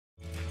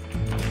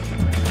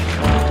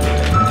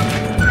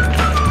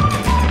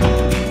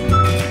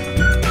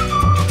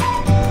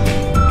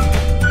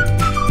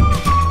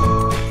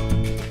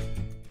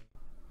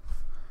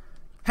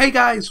Hey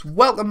guys,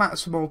 welcome back to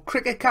some more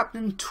Cricket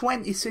Captain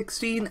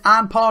 2016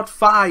 and part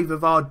 5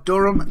 of our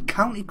Durham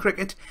County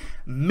Cricket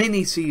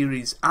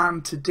mini-series.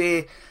 And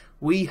today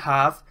we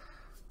have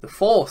the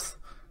 4th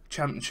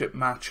championship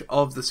match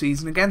of the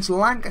season against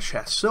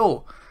Lancashire.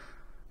 So,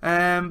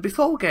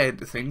 before we get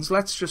into things,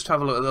 let's just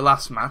have a look at the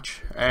last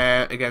match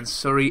against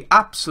Surrey.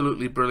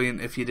 Absolutely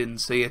brilliant if you didn't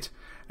see it.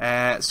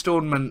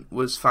 Stoneman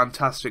was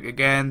fantastic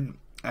again,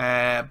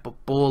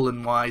 but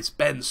bowling-wise,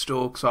 Ben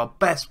Stokes, our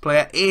best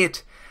player,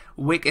 8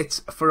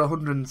 wickets for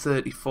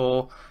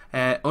 134.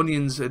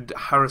 Onions and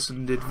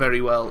Harrison did very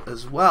well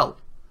as well.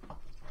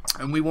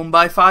 And we won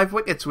by 5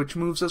 wickets, which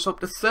moves us up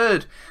to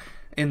 3rd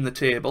in the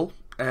table.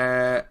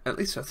 At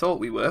least I thought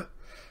we were.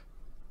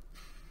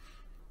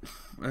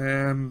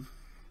 Yeah,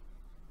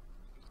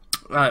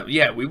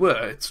 we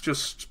were. It's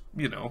just,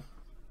 you know,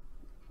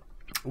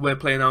 we're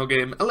playing our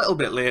game a little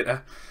bit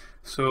later.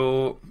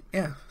 So,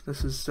 yeah,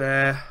 this is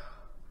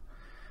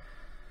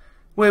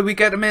where we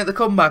get to make the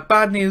comeback.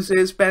 Bad news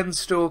is Ben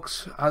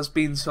Stokes has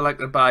been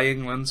selected by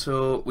England,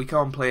 so we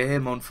can't play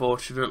him,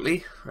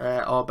 unfortunately.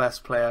 Our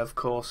best player, of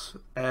course,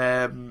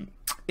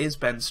 is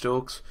Ben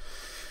Stokes.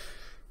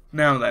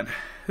 Now then,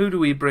 who do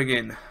we bring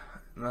in?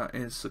 That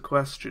is the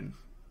question.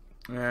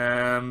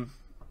 I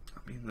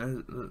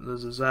mean,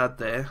 there's a Zad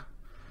there,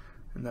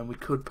 and then we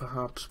could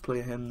perhaps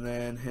play him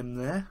there and him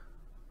there.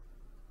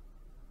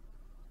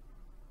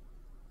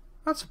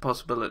 That's a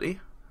possibility.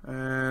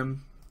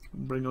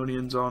 Bring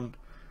Onions on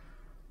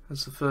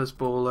as the first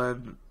bowler,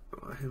 and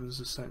him as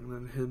the second,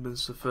 and him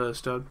as the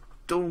first. I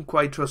don't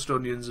quite trust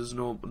Onions as an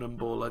opening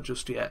bowler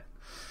just yet.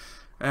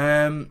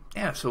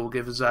 Yeah, so we'll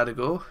give Azad a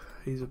go.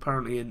 He's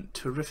apparently in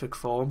terrific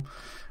form,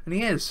 and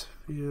he is.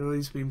 You know,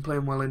 he's been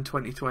playing well in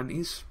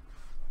 2020s.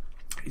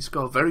 He's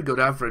got a very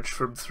good average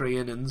from 3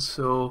 innings.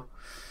 So,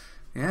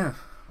 yeah,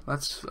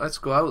 let's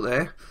go out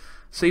there,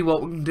 see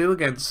what we can do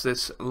against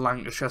this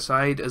Lancashire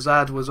side.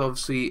 Azad was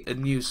obviously a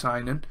new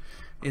signing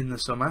in the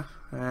summer.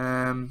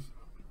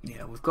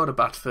 Yeah, we've got to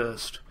bat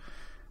first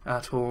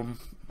at home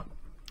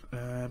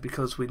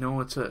because we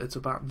know it's a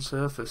batting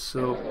surface.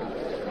 So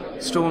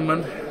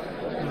Stoneman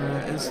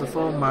is the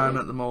form man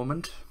at the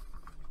moment.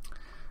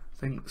 I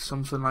think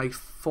something like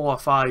 4 or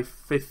 5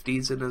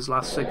 50s in his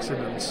last 6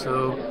 innings.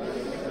 So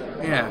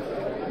yeah,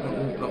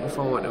 looking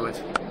forward to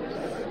it.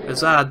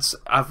 Azad's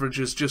average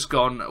has just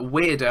gone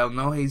way down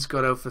though. He's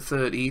got out for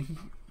 13.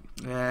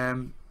 You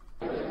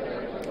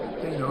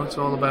know, it's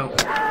all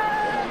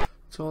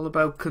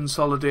about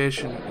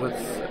consolidation with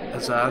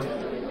Azad.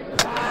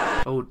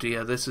 Oh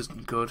dear, this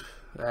isn't good.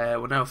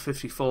 We're now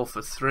 54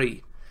 for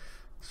 3.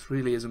 This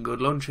really isn't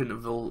good. Lunch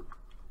interval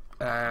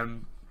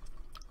on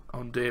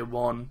day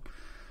 1.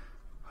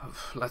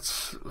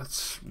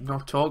 Let's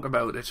not talk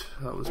about it.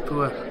 That was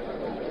poor.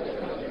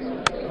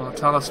 Our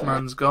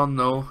talisman's gone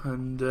though,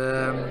 and you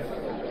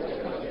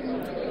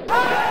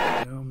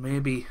know,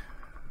 maybe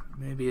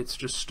it's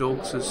just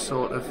Stokes'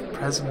 sort of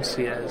presence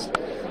here has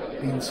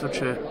been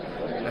such a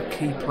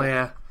key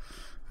player,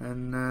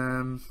 and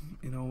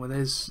you know, with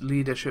his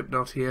leadership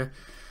not here,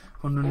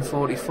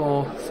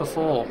 144 for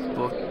 4,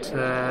 but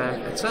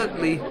it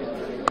certainly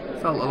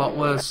felt a lot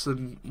worse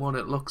than what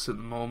it looks at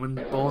the moment.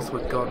 Both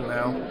were gone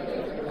now.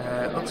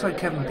 Looks like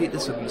Kevin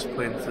Peterson's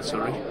playing for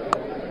Surrey,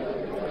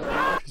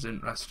 which is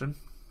interesting.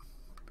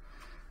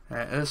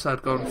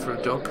 Ursad gone for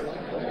a duck,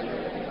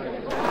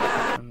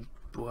 and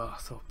well, I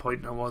thought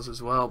Pointer was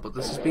as well, but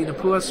this has been a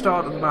poor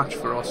start of the match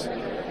for us.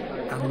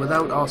 And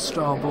without our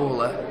star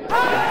bowler, we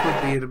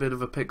could be in a bit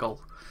of a pickle.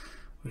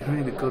 We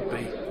really could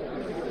be.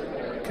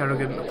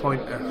 Kerrigan to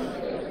Pointer.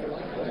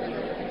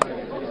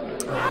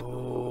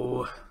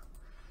 Oh.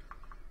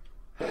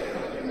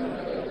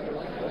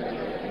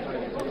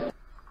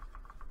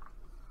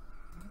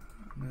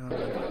 Now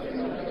then.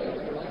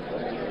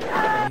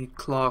 I need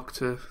Clark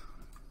to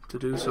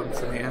do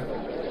something here.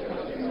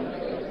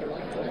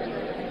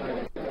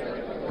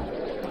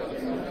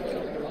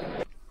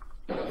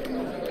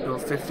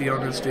 50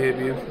 on his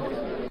debut.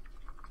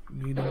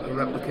 Need him to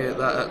replicate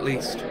that at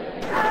least.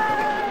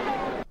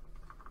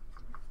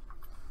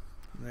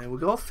 There we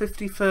go,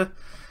 50 for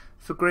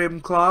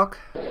Graham Clark.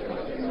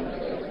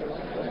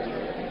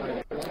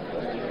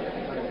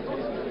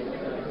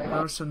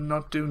 Harrison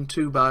not doing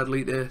too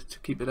badly to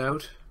keep it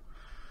out.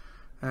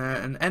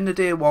 And end of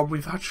day 1,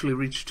 we've actually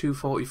reached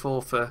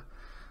 244 for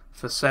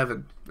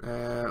 7,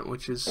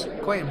 which is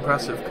quite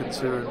impressive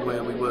considering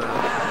where we were.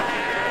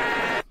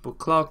 But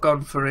Clark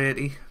gone for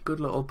 80. Good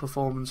little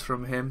performance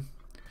from him.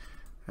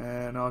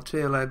 And our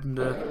tail end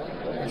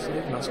is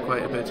saving us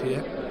quite a bit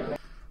here.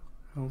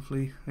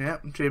 Hopefully, yeah,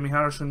 Jamie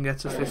Harrison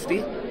gets a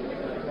 50. I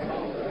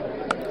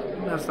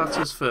wonder if that's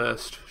his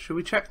first. Should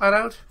we check that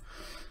out?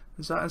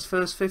 Is that his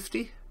first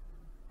 50?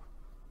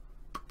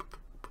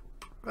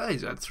 Well,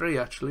 he's had 3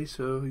 actually,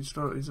 so he's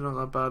not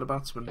that bad a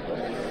batsman.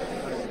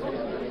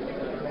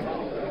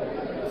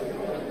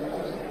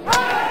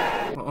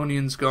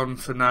 Onion's gone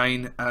for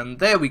 9, and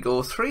there we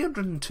go,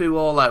 302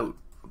 all out.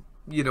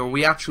 You know,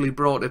 we actually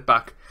brought it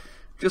back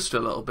just a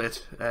little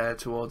bit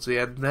towards the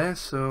end there,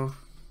 so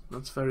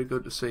that's very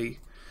good to see.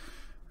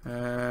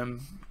 There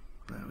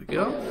we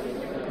go.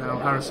 Now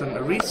Harrison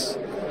to Reese.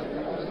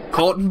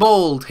 Caught and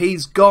bowled.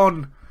 He's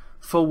gone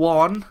for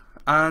 1.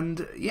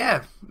 And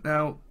yeah,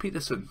 now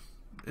Peterson.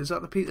 Is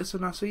that the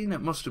Peterson I seen?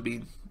 It must have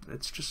been.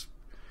 It's just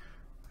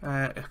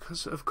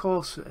because of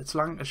course it's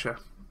Lancashire.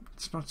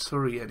 It's not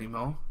Surrey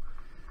anymore.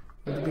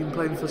 Would have been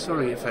playing for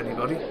Surrey if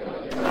anybody.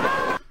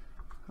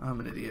 I'm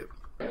an idiot.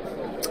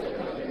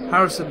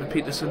 Harrison to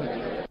Peterson.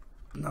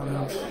 Not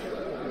out.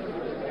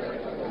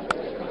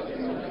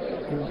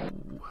 Ooh.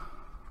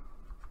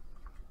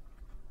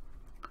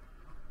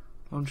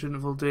 Launch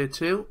interval day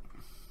 2.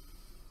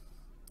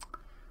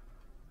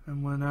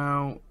 And we're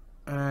now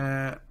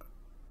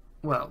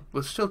well,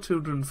 we're still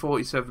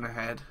 247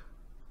 ahead,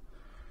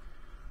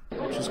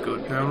 which is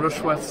good. Now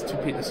Rushworth to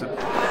Peterson,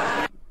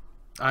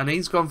 and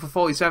he's gone for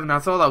 47. I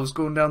thought that was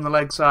going down the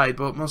leg side,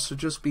 but must have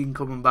just been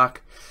coming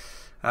back,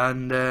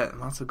 and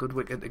that's a good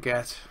wicket to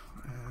get.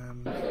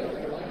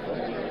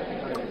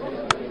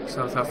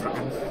 South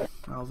African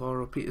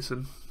Alvaro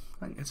Peterson,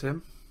 I think it's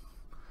him.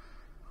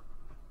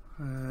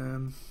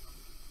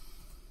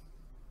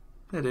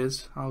 It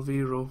is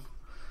Alviro.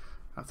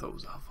 I thought it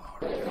was Alvaro.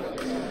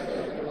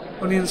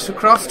 Onions to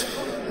Croft.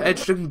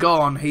 Edgerton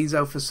gone. He's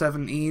out for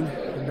 17.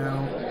 And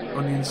now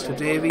Onions to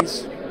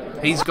Davies.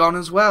 He's gone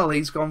as well.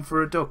 He's gone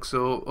for a duck.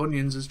 So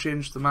Onions has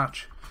changed the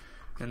match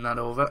in that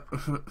over.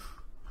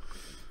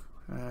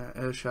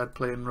 Ershad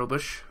playing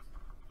rubbish.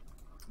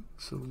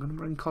 So we're going to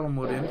bring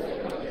Collingwood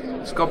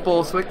in. Scott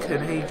Borthwick,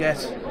 and he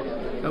get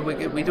a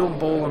wicket. We don't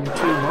bowl him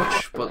too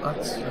much, but that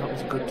was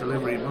a good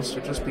delivery. It must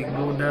have just been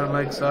going down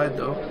leg side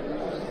though.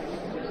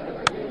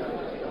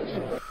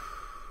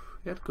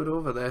 Yeah, good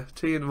over there.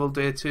 Tea interval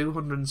day 2,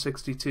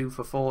 162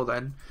 for 4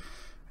 then.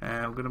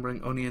 We're going to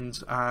bring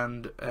Onions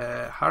and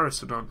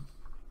Harrison on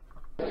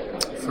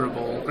for a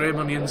ball. Graham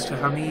Onions to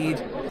Hamid.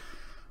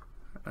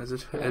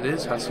 It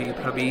is Hasib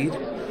Hamid.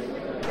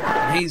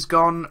 And he's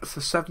gone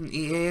for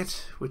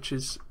 78, which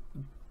is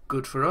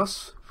good for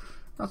us.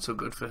 Not so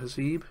good for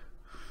Hasib.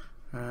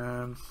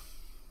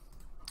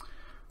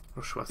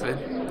 Rushworth in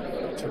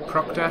to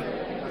Proctor.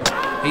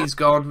 He's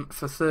gone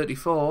for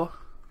 34.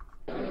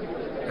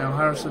 Now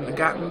Harrison to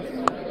Gatton.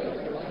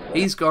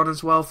 He's gone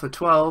as well for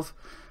 12.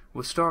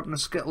 We're starting to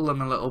skittle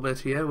them a little bit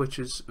here, which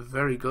is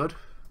very good.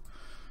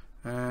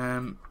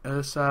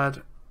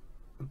 Ersad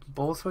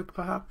Borthwick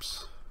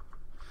perhaps.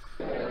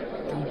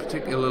 Don't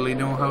particularly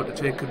know how to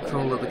take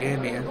control of the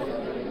game here.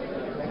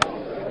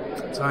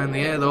 It's high in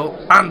the air though,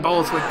 and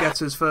Borthwick gets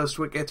his first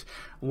wicket.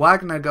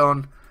 Wagner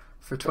gone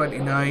for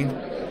 29,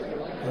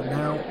 and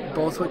now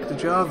Borthwick to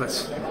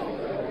Jarvis.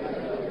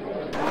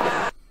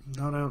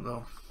 Not out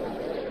though.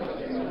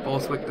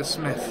 Borthwick to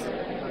Smith.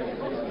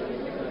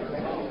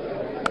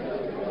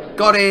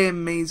 Got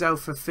him! He's out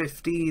for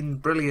 15.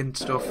 Brilliant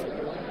stuff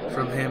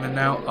from him. And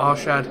now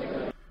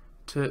Arshad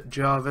to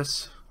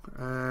Jarvis.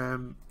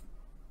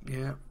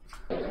 Yeah.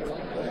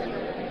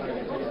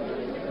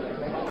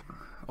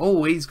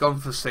 Oh, he's gone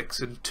for 6.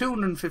 And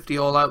 250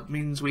 all out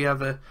means we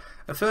have a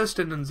first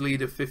innings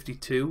lead of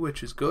 52,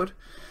 which is good.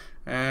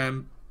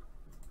 We're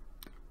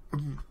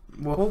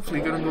hopefully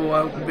going to go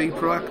out and be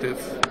proactive.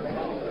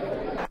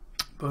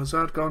 But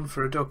Azad gone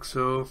for a duck,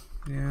 so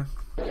yeah,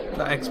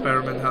 that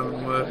experiment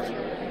hasn't worked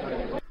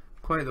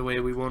quite the way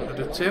we wanted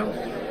it to.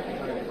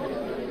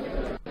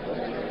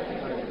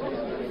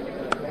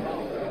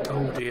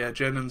 Oh dear,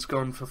 Jennings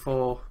gone for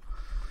 4.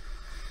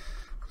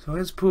 So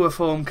his poor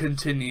form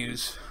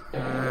continues.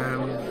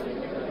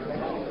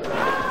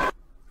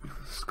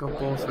 Scott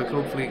Borthwick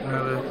hopefully can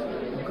have a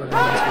good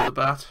innings with the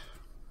bat.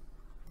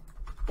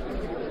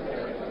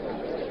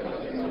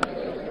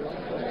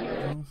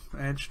 Oh,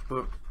 edged,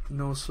 but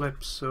no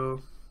slips,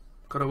 so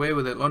got away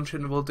with it. Lunch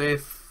interval day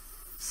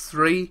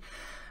 3,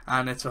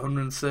 and it's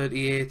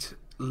 138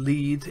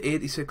 lead,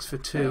 86 for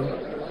 2.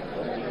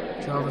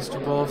 Jarvis to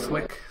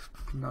Borthwick,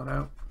 not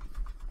out.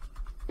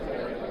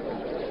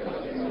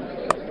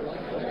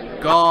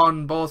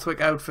 Gone. Borthwick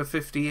out for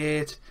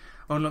 58.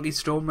 Unlucky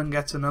Stoneman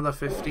gets another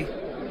 50.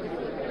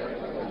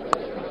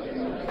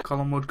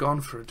 Collingwood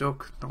gone for a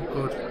duck, not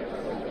good.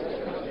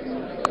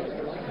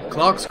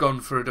 Clark's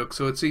gone for a duck,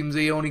 so it seems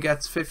he only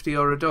gets 50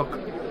 or a duck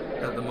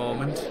at the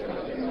moment,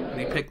 and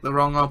he picked the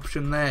wrong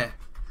option there.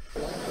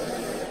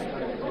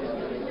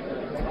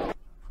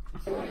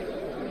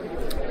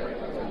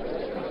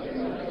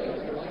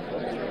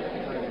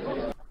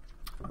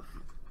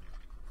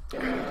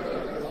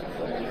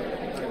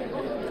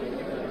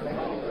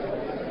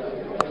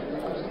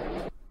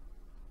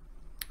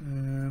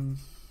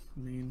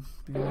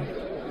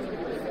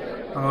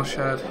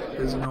 Arshad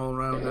is an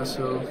all-rounder,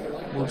 so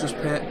we'll just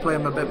play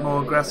him a bit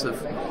more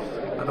aggressive.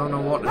 I don't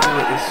know what to do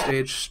at this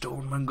stage.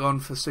 Stoneman gone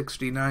for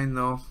 69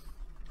 though.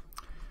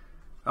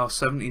 Oh,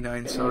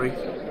 79, sorry.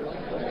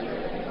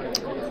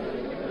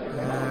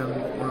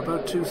 We're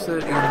about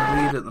 230 in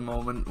the lead at the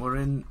moment. We're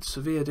in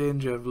severe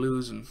danger of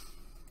losing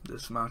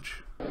this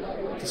match,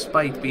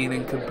 despite being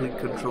in complete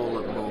control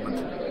at the moment.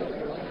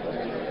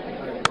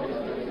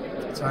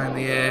 It's high in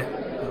the air,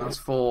 and that's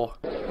 4.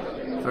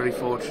 Very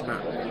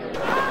fortunate.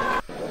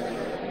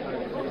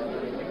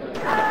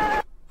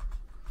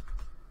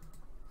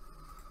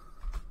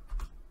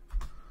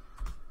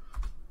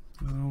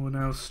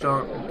 now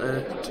starting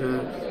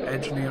to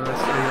edge near a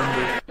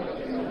 300.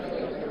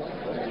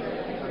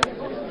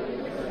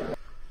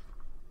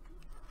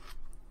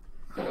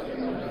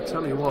 I'll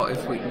tell you what,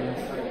 if we can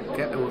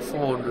get to a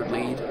 400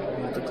 lead,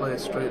 we'll declare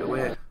straight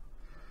away.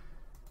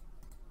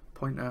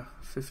 Pointer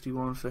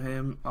 51 for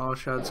him.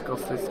 Arshad's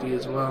got 50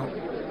 as well.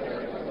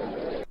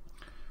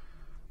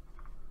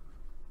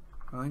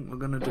 I think we're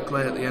going to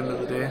declare at the end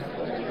of the day.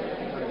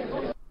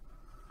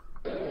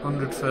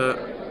 100 for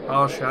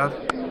Arshad.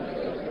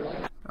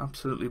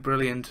 Absolutely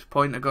brilliant.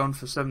 Pointer gone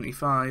for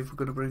 75. We're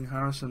going to bring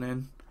Harrison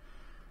in.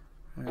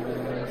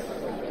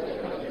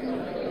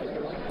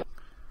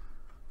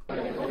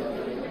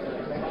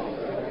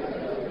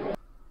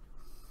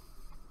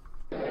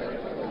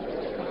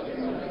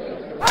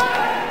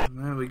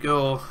 There we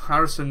go.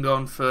 Harrison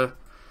gone for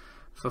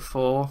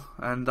 4,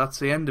 and that's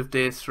the end of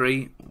day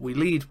 3. We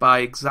lead by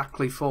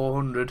exactly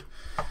 400,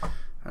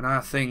 and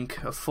I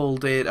think a full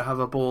day to have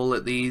a ball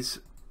at these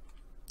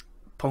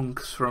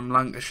punks from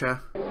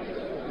Lancashire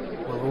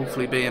will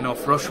hopefully be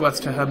enough. Rushworth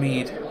to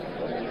Hamid.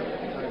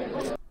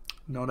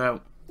 Not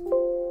out.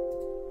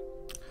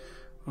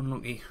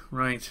 Unlucky.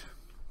 Right.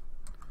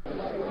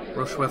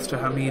 Rushworth to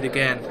Hamid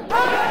again.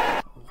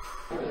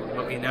 Oof,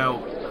 unlucky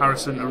now.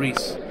 Harrison to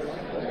Reese.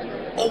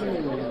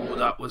 Oh,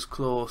 that was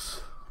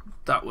close.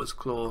 That was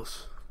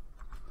close.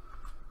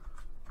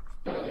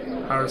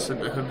 Harrison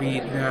to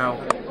Hamid now.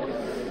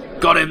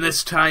 Got him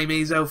this time.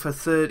 He's out for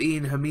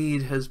 13.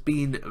 Hamid has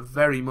been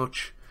very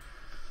much,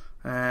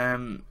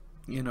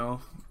 you know,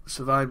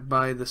 survived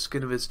by the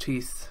skin of his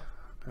teeth.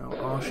 Now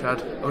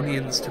Arshad,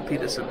 onions to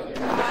Peterson.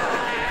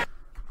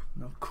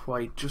 Not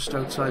quite. Just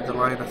outside the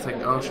line, I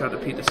think. Arshad to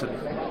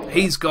Peterson.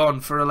 He's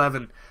gone for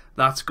 11.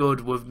 That's good.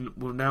 We've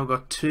now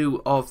got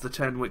 2 of the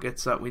 10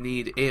 wickets that we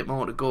need. 8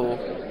 more to go.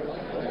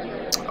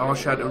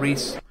 Arshad to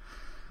Reese.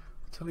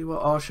 Tell you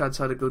what, Arshad's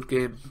had a good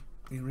game.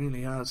 He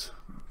really has.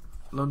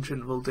 Lunch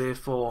interval day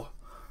 4.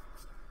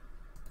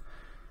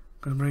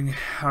 Gonna bring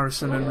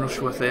Harrison and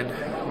Rushworth in.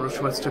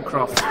 Rushworth to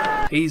Croft.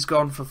 He's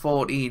gone for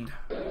 14.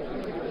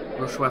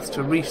 Rushworth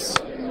to Reese.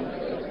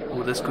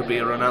 Oh, this could be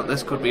a run out.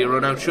 This could be a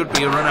run out. Should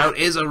be a run out.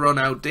 Is a run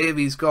out.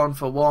 Davies gone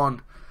for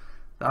 1.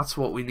 That's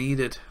what we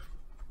needed.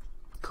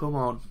 Come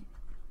on.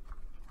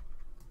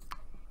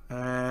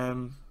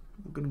 We're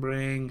gonna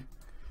bring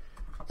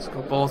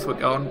Scott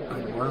Borthwick on,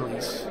 and well,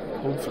 he's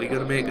hopefully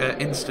going to make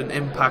an instant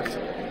impact.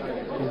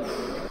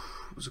 Oof,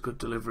 it was a good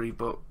delivery,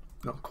 but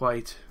not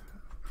quite.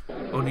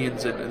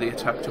 Onions into the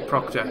attack to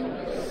Proctor.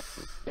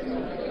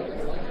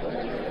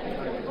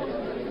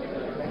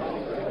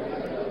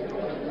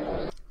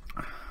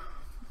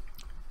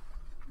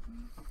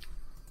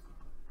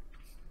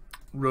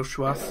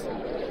 Rushworth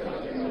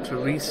to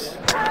Reese.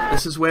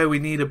 This is where we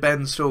need a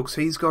Ben Stokes.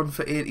 He's gone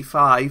for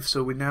 85,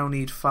 so we now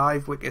need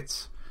 5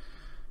 wickets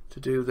to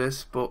do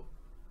this, but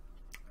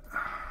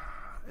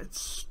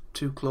it's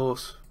too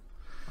close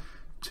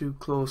to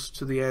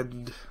the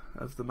end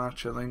of the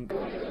match, I think.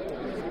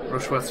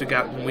 Rushworth to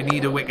Gatton. We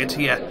need a wicket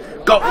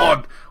here. Got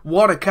one.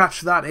 What a catch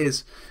that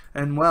is.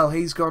 And well,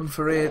 he's gone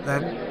for 8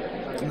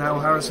 then. Now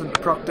Harrison to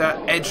Proctor.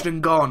 Edged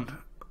and gone.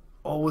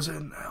 Oh, was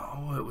it?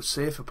 Oh, it was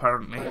safe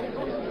apparently.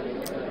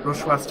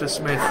 Rushworth to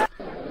Smith.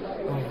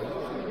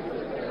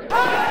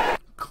 Oh.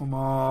 Come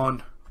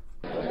on.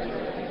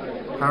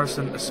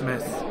 Harrison to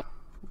Smith.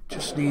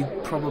 Just need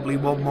probably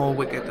 1 more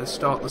wicket to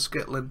start the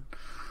skittling.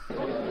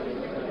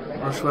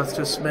 Rushworth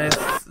to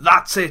Smith.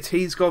 That's it.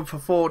 He's gone for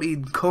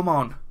 14. Come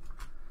on.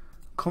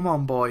 Come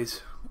on,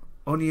 boys.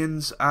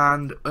 Onions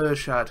and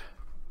Urshad.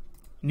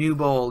 New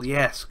ball.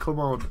 Yes, come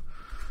on.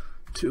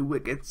 2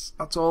 wickets.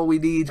 That's all we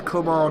need.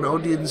 Come on.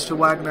 Onions to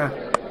Wagner.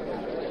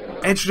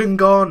 Edgerton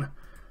gone.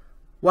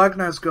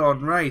 Wagner's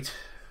gone. Right.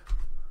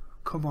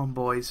 Come on,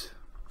 boys.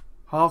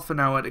 Half an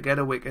hour to get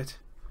a wicket.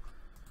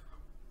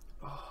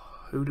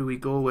 Who do we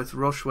go with?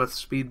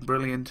 Rushworth's been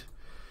brilliant.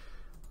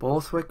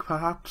 Borthwick,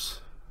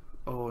 perhaps?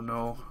 Oh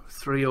no.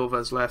 3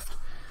 overs left.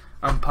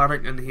 I'm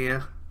panicking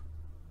here.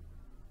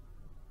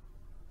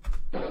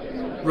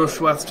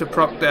 Rushworth to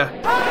Proctor.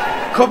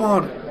 Come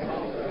on!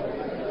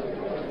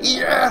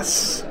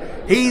 Yes!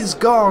 He's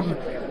gone!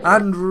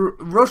 And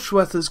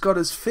Rushworth has got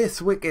his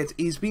 5th wicket.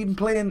 He's been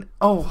playing...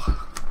 Oh.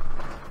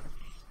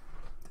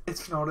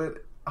 It's not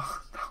it.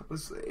 Oh, that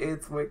was the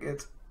 8th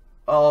wicket.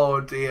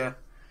 Oh dear.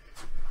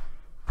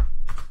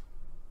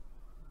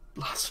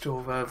 Last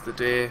over of the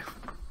day,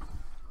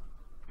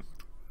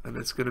 and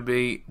it's going to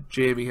be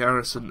Jamie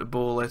Harrison to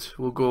bowl it.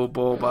 We'll go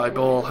ball by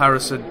ball.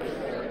 Harrison.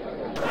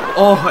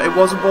 Oh, it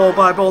wasn't ball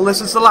by ball. This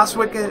is the last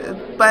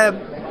wicket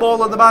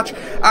ball of the match,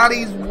 and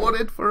he's won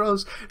it for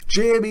us.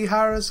 Jamie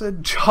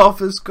Harrison. Joff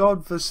has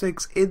gone for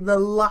 6 in the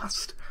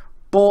last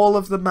ball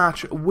of the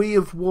match. We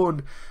have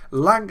won.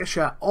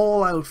 Lancashire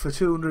all out for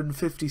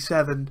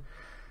 257,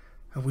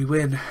 and we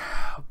win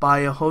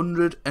by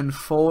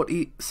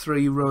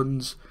 143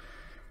 runs.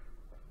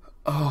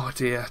 Oh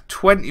dear,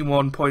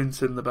 21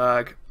 points in the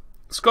bag.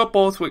 Scott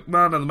Borthwick,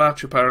 man of the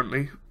match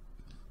apparently.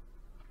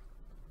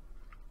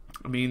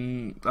 I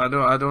mean, I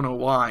don't know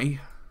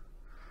why.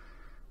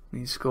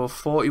 He scored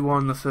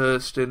 41 the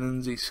first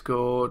innings, he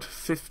scored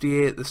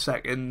 58 the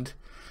second.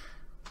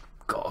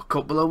 Got a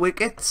couple of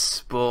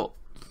wickets, but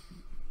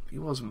he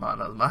wasn't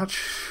man of the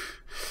match.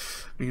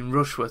 I mean,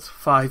 Rushworth,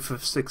 5 for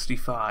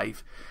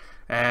 65.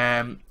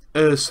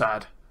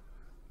 Ursad,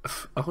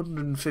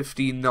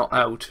 115 not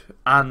out,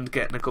 and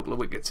getting a couple of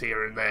wickets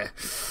here and there.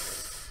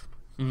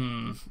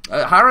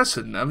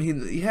 Harrison, I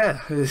mean,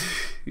 yeah,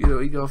 you know,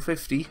 he got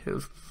 50.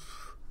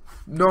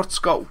 Not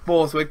Scott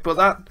Borthwick, but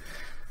that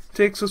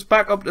takes us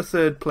back up to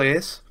third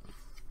place.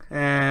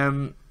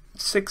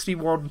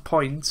 61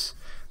 points.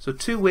 So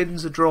 2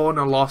 wins, a draw and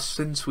a loss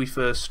since we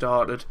first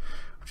started,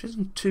 which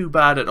isn't too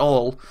bad at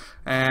all.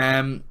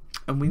 And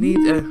we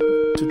need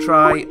to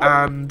try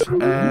and...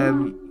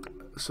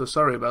 so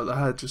sorry about that,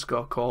 I just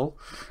got a call.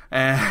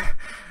 We're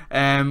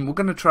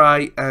going to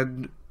try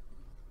and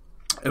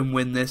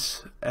win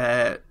this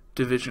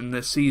division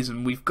this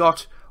season. We've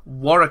got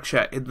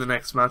Warwickshire in the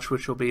next match,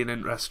 which will be an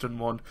interesting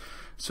one.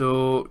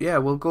 So yeah,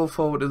 we'll go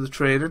forward to the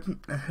training.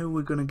 Who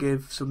we're going to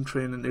give some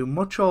training to?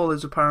 Muchall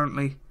is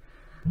apparently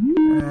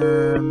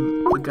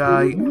the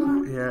guy.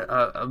 Yeah,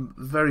 I'm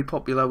very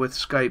popular with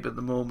Skype at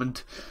the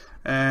moment.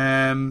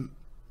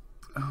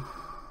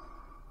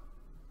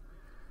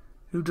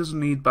 Who doesn't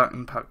need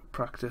batting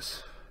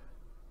practice?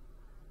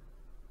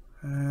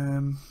 I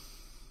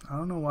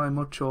don't know why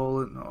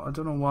Muchall. No, I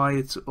don't know why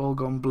it's all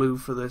gone blue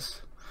for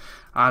this.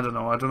 I don't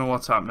know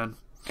what's happening.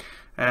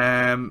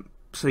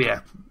 So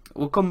yeah,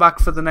 we'll come back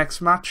for the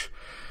next match.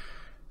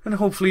 And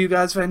hopefully you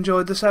guys have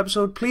enjoyed this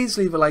episode. Please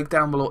leave a like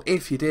down below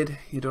if you did.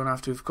 You don't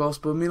have to, of course,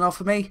 but it would mean a lot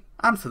for me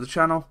and for the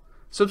channel.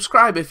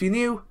 Subscribe if you're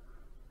new.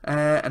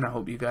 And I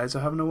hope you guys are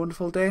having a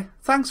wonderful day.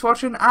 Thanks for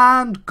watching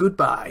and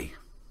goodbye.